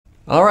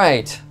All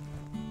right,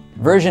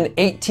 version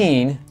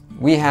 18,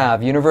 we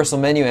have universal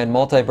menu and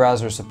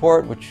multi-browser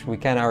support, which we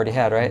kind of already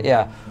had, right?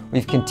 Yeah,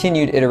 we've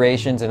continued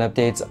iterations and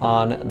updates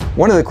on.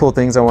 One of the cool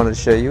things I wanted to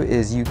show you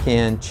is you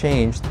can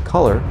change the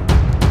color.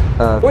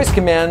 Voice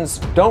commands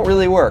don't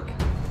really work.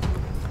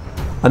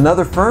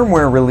 Another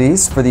firmware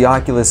release for the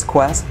Oculus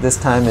Quest, this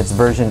time it's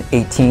version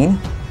 18.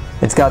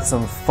 It's got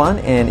some fun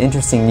and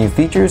interesting new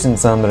features and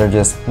some that are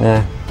just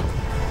meh.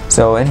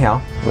 So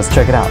anyhow, let's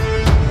check it out.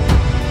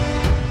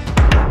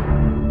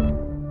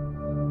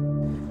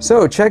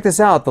 So check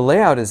this out, the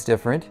layout is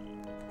different.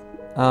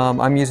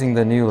 I'm using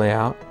the new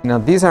layout. Now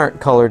these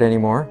aren't colored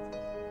anymore,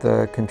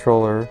 the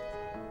controller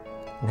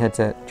and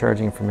headset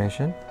charging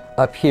information.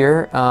 Up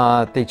here,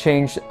 they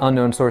changed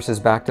unknown sources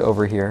back to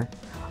over here.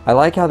 I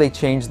like how they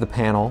changed the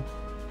panel.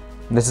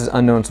 This is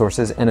unknown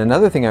sources, and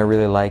another thing I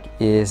really like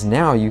is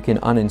now you can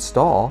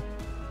uninstall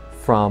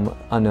from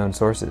unknown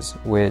sources,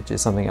 which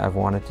is something I've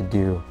wanted to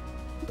do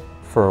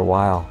for a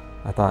while.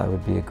 I thought it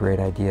would be a great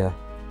idea.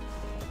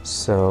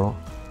 So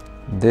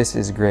this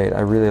is great.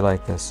 I really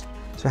like this.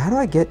 So how do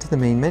I get to the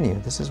main menu?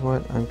 This is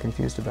what I'm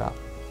confused about.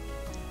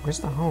 Where's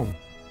the home?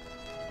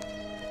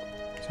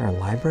 Is there a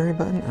library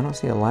button? I don't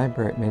see a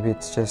library. Maybe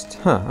it's just,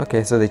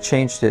 okay, so they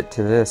changed it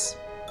to this,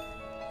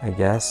 I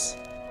guess.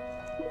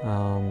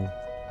 Oh,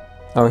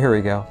 here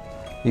we go.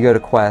 You go to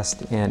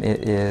Quest and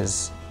it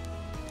is,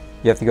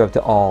 you have to go up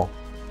to all.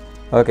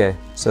 Okay,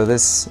 so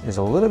this is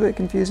a little bit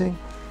confusing,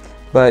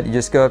 but you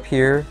just go up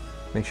here,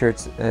 make sure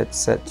it's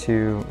set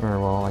to, or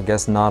well, I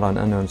guess not on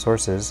unknown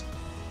sources.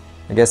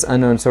 I guess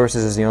unknown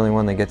sources is the only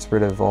one that gets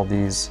rid of all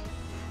these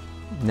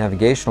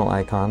navigational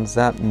icons.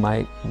 That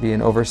might be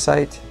an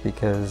oversight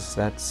because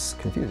that's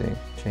confusing.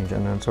 Change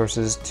unknown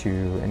sources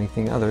to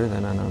anything other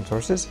than unknown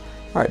sources.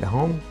 All right, to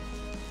home.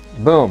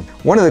 Boom.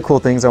 One of the cool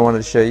things I wanted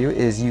to show you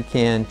is you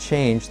can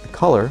change the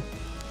color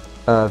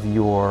of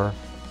your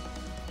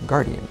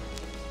Guardian.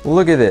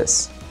 Look at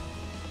this.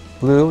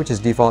 Blue, which is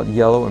default,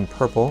 yellow, and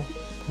purple.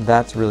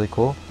 That's really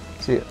cool.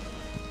 See,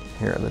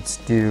 here,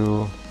 let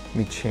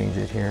me change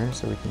it here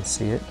so we can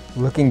see it.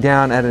 Looking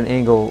down at an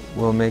angle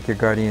will make your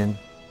Guardian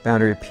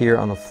boundary appear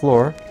on the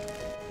floor.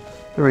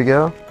 There we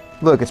go.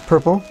 Look, it's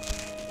purple.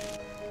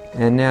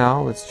 And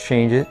now let's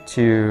change it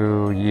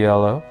to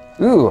yellow.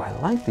 Ooh, I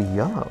like the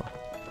yellow.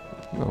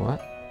 You know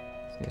what?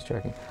 It's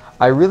tracking.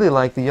 I really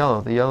like the yellow.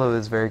 The yellow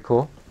is very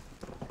cool.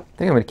 I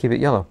think I'm going to keep it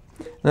yellow.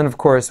 And then of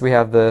course we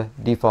have the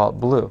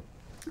default blue.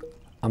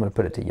 I'm going to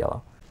put it to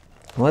yellow.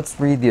 Let's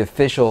read the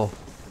official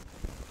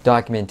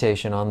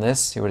documentation on this,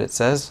 see what it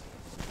says.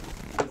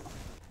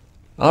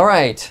 All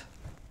right,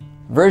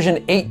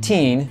 version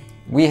 18,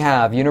 we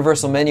have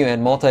universal menu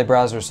and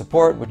multi-browser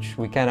support, which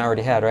we kind of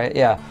already had, right?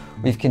 Yeah,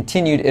 we've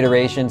continued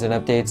iterations and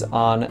updates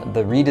on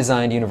the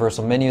redesigned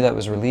universal menu that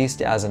was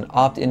released as an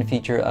opt-in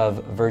feature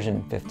of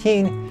version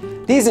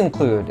 15. These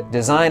include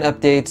design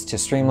updates to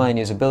streamline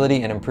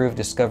usability and improve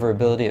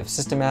discoverability of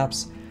system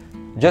apps.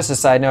 Just a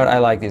side note, I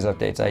like these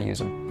updates, I use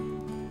them.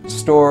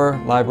 Store,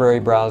 library,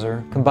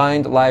 browser,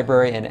 combined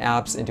library and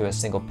apps into a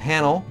single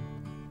panel.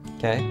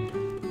 Okay,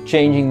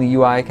 changing the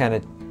UI kind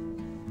of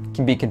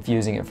can be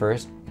confusing at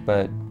first,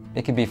 but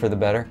it can be for the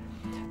better.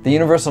 The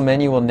universal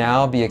menu will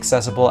now be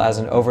accessible as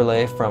an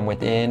overlay from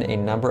within a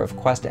number of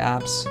Quest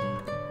apps.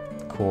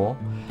 Cool.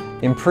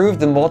 Improve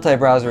the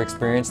multi-browser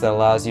experience that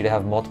allows you to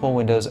have multiple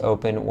windows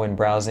open when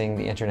browsing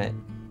the internet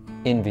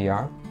in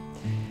VR.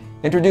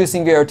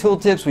 Introducing VR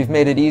tooltips, we've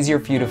made it easier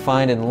for you to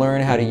find and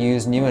learn how to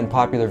use new and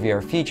popular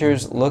VR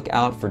features. Look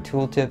out for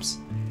tooltips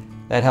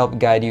that help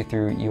guide you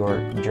through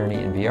your journey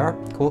in VR.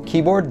 Cool.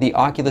 Keyboard, the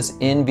Oculus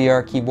in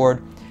VR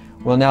keyboard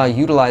will now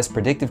utilize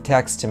predictive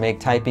text to make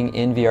typing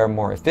in VR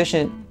more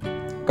efficient.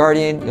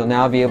 Guardian, you'll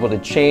now be able to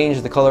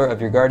change the color of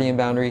your Guardian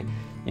boundary.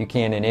 You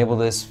can enable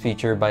this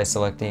feature by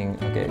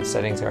selecting, okay,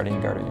 settings,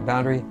 Guardian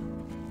boundary.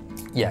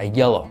 Yeah,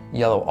 yellow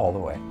all the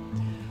way.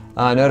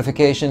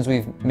 Notifications,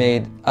 we've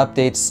made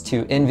updates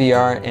to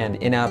NVR and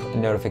in-app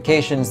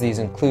notifications. These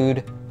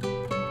include,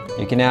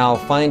 you can now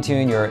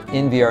fine-tune your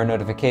NVR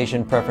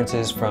notification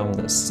preferences from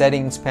the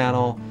settings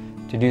panel.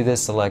 To do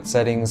this, select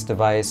settings,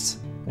 device,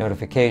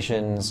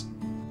 notifications.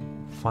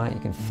 You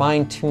can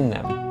fine-tune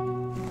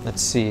them.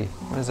 Let's see,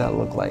 what does that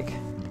look like?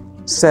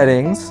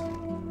 Settings,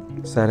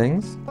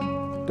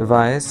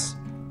 device,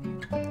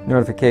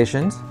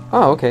 notifications.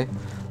 Oh, okay.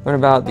 Learn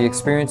about the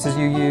experiences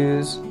you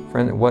use,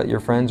 what your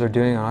friends are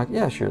doing on,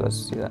 yeah, sure,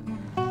 let's see that.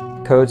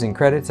 Codes and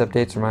credits,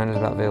 updates, reminders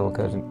about available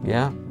codes,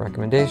 yeah,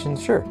 recommendations,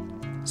 sure.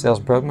 Sales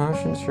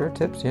promotions, sure,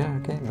 tips, yeah,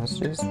 okay,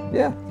 messages,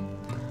 yeah.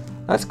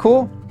 That's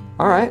cool.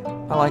 All right,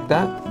 I like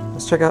that.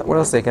 Let's check out what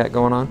else they got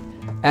going on.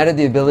 Added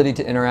the ability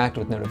to interact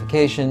with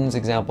notifications,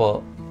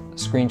 example,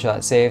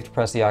 screenshot saved,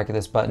 press the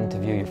Oculus button to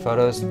view your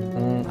photos.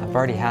 I've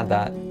already had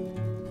that.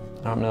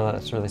 I don't know that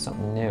it's really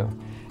something new.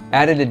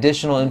 Added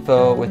additional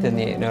info within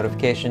the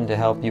notification to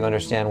help you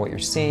understand what you're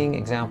seeing.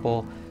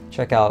 Example,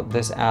 check out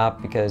this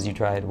app because you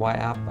tried Y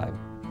app.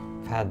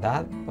 I've had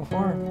that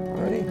before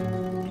already.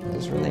 Is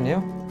this really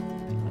new?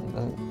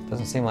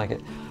 Doesn't seem like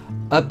it.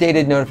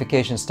 Updated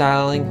notification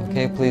styling.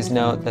 Okay, please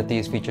note that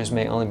these features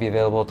may only be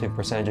available to a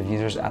percentage of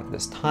users at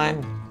this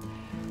time.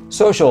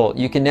 Social,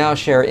 you can now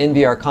share in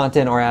VR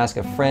content or ask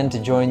a friend to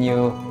join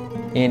you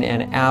in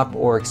an app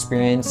or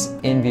experience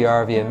in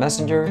VR via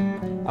Messenger.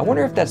 I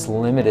wonder if that's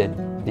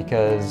limited,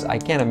 because I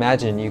can't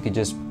imagine you could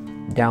just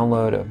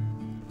download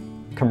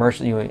a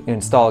commercial, you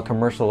install a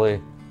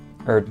commercially,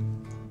 or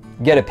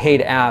get a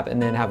paid app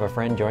and then have a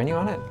friend join you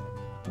on it.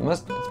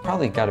 It's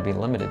probably got to be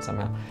limited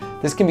somehow.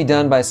 This can be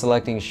done by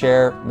selecting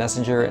Share,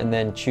 Messenger, and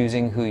then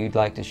choosing who you'd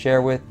like to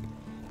share with.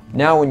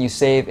 Now when you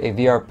save a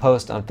VR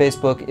post on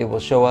Facebook, it will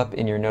show up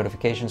in your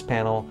notifications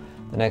panel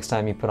the next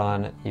time you put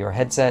on your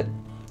headset.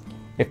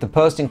 If the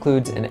post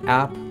includes an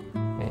app,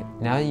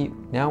 okay,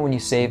 now when you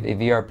save a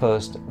VR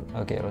post,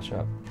 okay, it'll show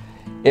up.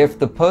 If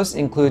the post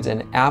includes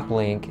an app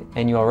link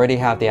and you already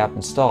have the app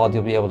installed,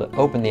 you'll be able to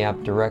open the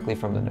app directly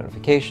from the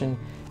notification.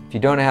 If you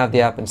don't have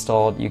the app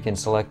installed, you can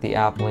select the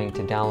app link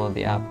to download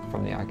the app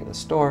from the Oculus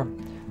Store.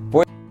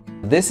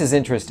 This is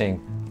interesting.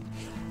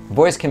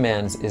 Voice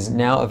commands is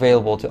now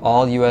available to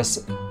all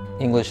US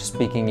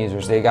English-speaking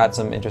users. They got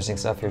some interesting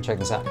stuff here. Check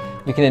this out.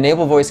 You can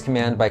enable voice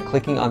command by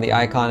clicking on the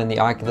icon in the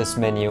Oculus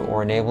menu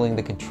or enabling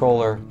the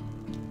controller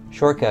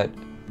shortcut,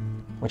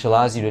 which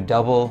allows you to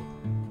double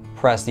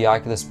press the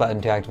Oculus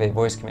button to activate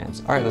voice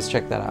commands. All right, let's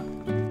check that out.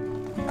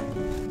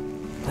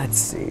 Let's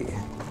see.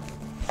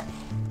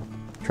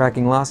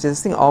 Tracking lost.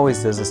 This thing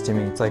always does this to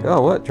me. It's like,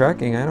 oh, what?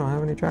 Tracking? I don't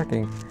have any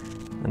tracking.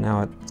 And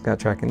now it's got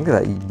tracking. Look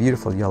at that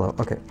beautiful yellow.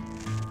 Okay.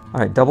 All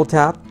right, double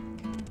tap.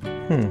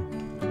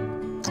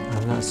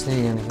 I'm not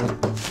seeing anything.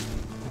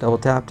 Double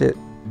tapped it.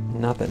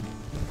 Nothing.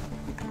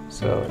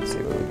 So let's see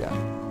what we got.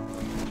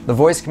 The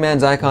voice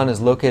commands icon is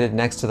located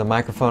next to the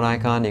microphone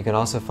icon. You can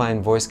also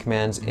find voice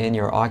commands in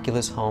your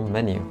Oculus Home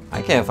menu.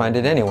 I can't find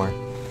it anywhere.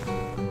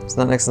 It's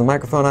not next to the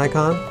microphone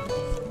icon.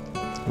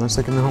 Let's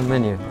look in the home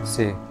menu. Let's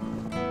see.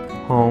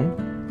 Home.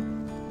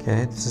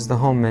 Okay, this is the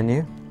home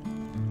menu.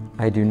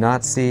 I do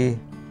not see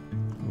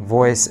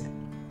voice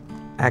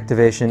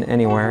activation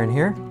anywhere in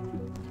here.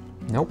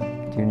 Nope,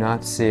 do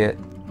not see it.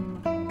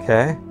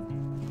 Okay,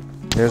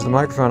 there's the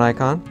microphone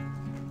icon.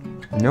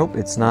 Nope,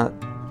 it's not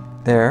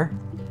there.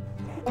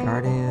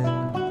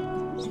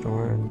 Guardian,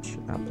 storage,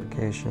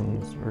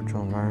 applications,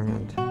 virtual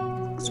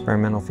environment,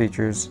 experimental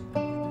features.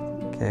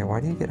 Okay, why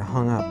do you get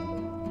hung up?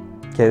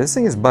 Okay, this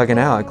thing is bugging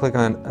out. I click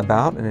on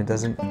about and it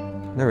doesn't,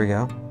 there we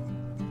go.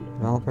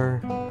 Developer,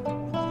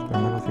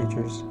 experimental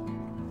features.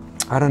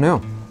 I don't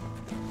know.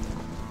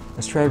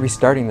 Let's try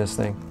restarting this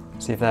thing.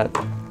 See if that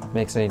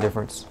makes any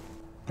difference.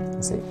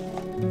 Let's see.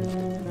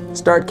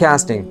 Start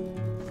casting.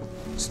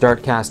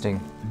 Start casting.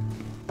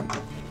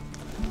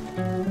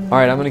 All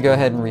right, I'm gonna go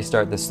ahead and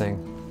restart this thing.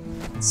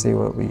 Let's see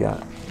what we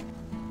got.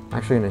 I'm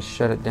actually gonna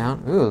shut it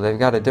down. Ooh, they've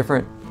got a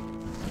different,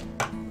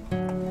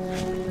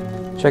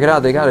 check it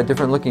out, they got a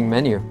different looking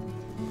menu.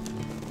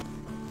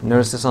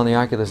 Notice this on the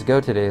Oculus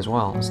Go today as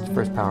well. Let's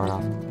first power it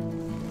off.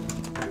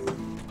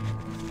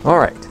 All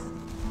right,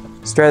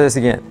 let's try this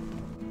again.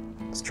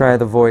 Let's try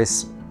the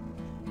voice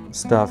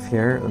stuff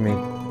here. Let me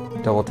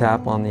double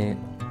tap on the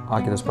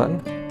Oculus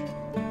button.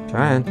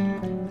 Trying.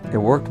 It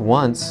worked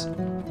once,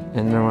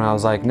 and then when I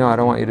was like, no, I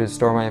don't want you to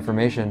store my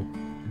information,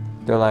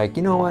 they're like,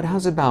 you know what,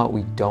 how's about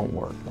we don't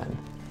work then?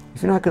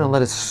 If you're not gonna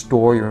let us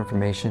store your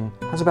information,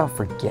 how's about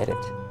forget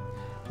it?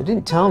 They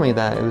didn't tell me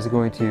that it was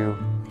going to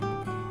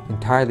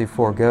entirely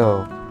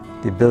forego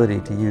the ability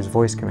to use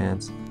voice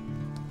commands.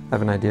 I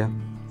have an idea.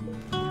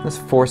 Let's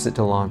force it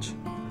to launch.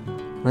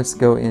 Let's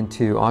go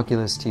into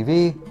Oculus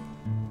TV,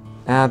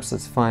 apps,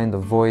 let's find the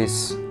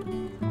voice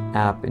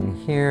app in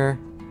here.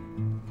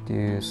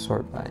 Do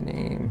sort by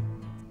name.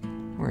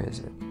 Where is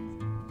it?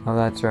 Oh,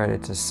 that's right,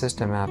 it's a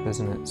system app,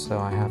 isn't it? So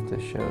I have to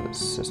show the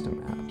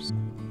system apps.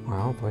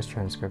 Wow, voice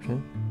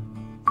transcription.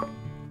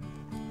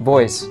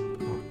 Voice.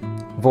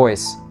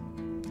 Voice.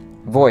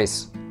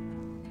 Voice.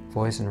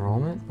 Voice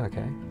enrollment?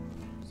 Okay.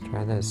 Let's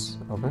try this.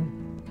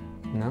 Open?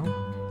 No?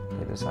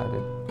 They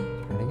decided.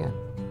 Try it again.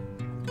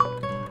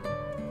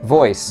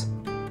 Voice.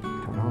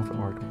 Don't know if it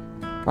worked.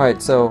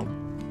 Alright, so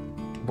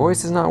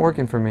voice is not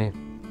working for me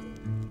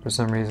for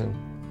some reason.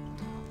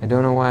 I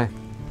don't know why,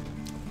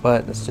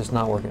 but it's just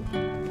not working.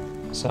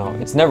 So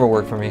it's never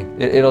worked for me.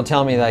 It'll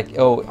tell me like,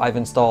 oh, I've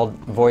installed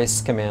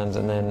voice commands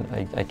and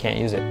then I can't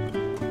use it.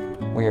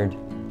 Weird.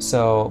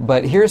 So,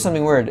 but here's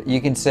something weird. You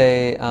can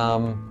say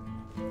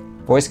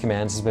voice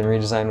commands has been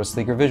redesigned with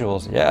sleeker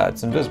visuals. Yeah,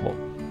 it's invisible.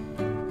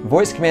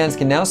 Voice commands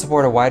can now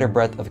support a wider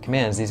breadth of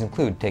commands. These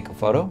include take a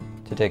photo,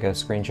 to take a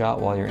screenshot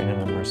while you're in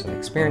an immersive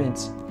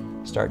experience,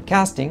 start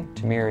casting,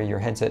 to mirror your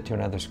headset to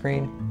another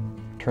screen,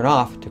 turn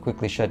off, to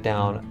quickly shut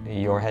down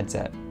your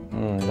headset.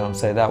 Don't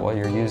say that while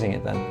you're using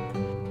it then.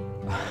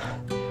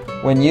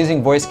 When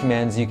using voice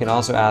commands, you can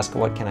also ask,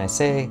 what can I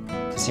say,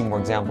 to see more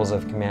examples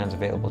of commands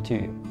available to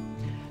you.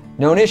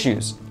 Known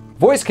issues.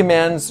 Voice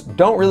commands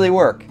don't really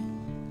work.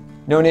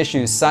 Known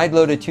issues.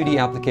 Side-loaded 2D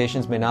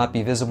applications may not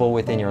be visible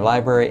within your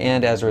library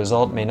and as a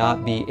result may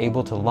not be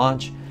able to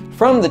launch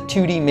From the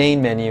 2D main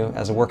menu,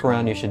 as a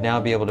workaround, you should now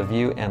be able to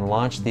view and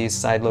launch these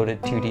sideloaded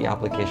 2D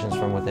applications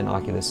from within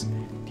Oculus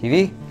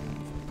TV,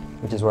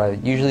 which is what I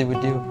usually would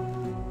do.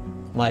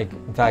 Like,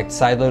 in fact,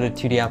 sideloaded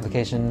 2D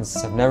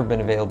applications have never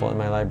been available in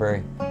my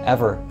library,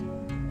 ever.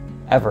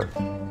 Ever.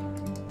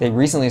 They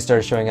recently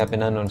started showing up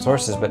in unknown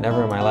sources, but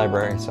never in my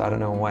library, so I don't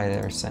know why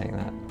they're saying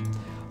that.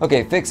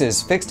 Okay,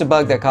 fixes. Fixed a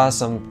bug that caused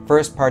some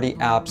first-party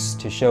apps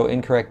to show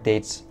incorrect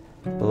dates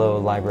below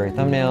library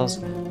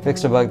thumbnails.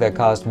 Fixed a bug that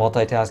caused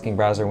multitasking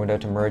browser window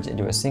to merge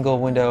into a single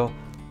window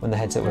when the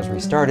headset was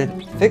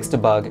restarted. Fixed a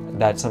bug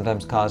that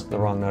sometimes caused the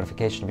wrong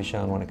notification to be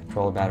shown when a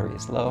controller battery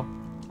is low.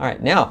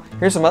 Alright, now,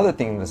 here's some other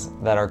things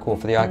that are cool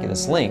for the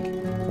Oculus Link,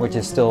 which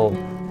is still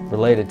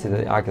related to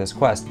the Oculus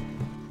Quest.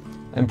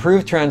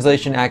 Improved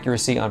translation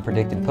accuracy on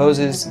predicted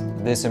poses.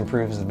 This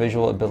improves the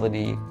visual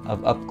ability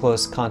of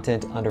up-close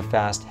content under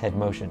fast head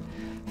motion.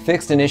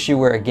 Fixed an issue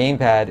where a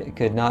gamepad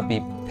could not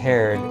be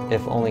paired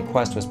if only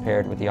Quest was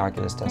paired with the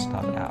Oculus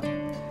desktop app.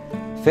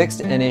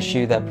 Fixed an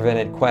issue that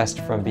prevented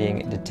Quest from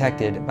being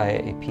detected by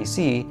a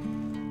PC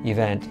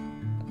event,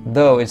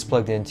 though it's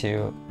plugged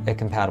into a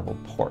compatible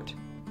port.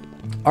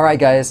 Alright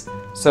guys,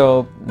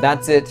 so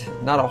that's it.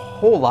 Not a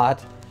whole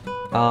lot,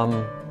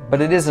 but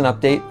it is an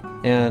update.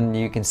 And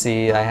you can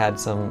see I had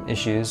some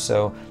issues,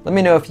 so let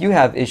me know if you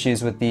have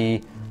issues with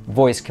the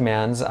voice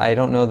commands. I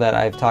don't know that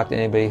I've talked to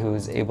anybody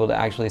who's able to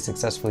actually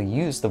successfully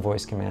use the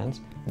voice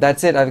commands.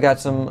 That's it. I've got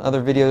some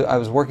other video I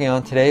was working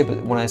on today, but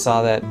when I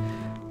saw that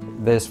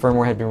this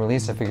firmware had been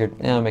released, I figured,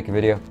 I'll make a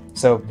video.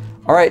 So,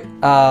 alright,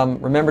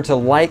 remember to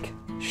like,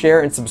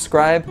 share, and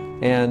subscribe,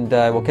 and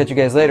we'll catch you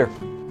guys later.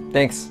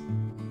 Thanks.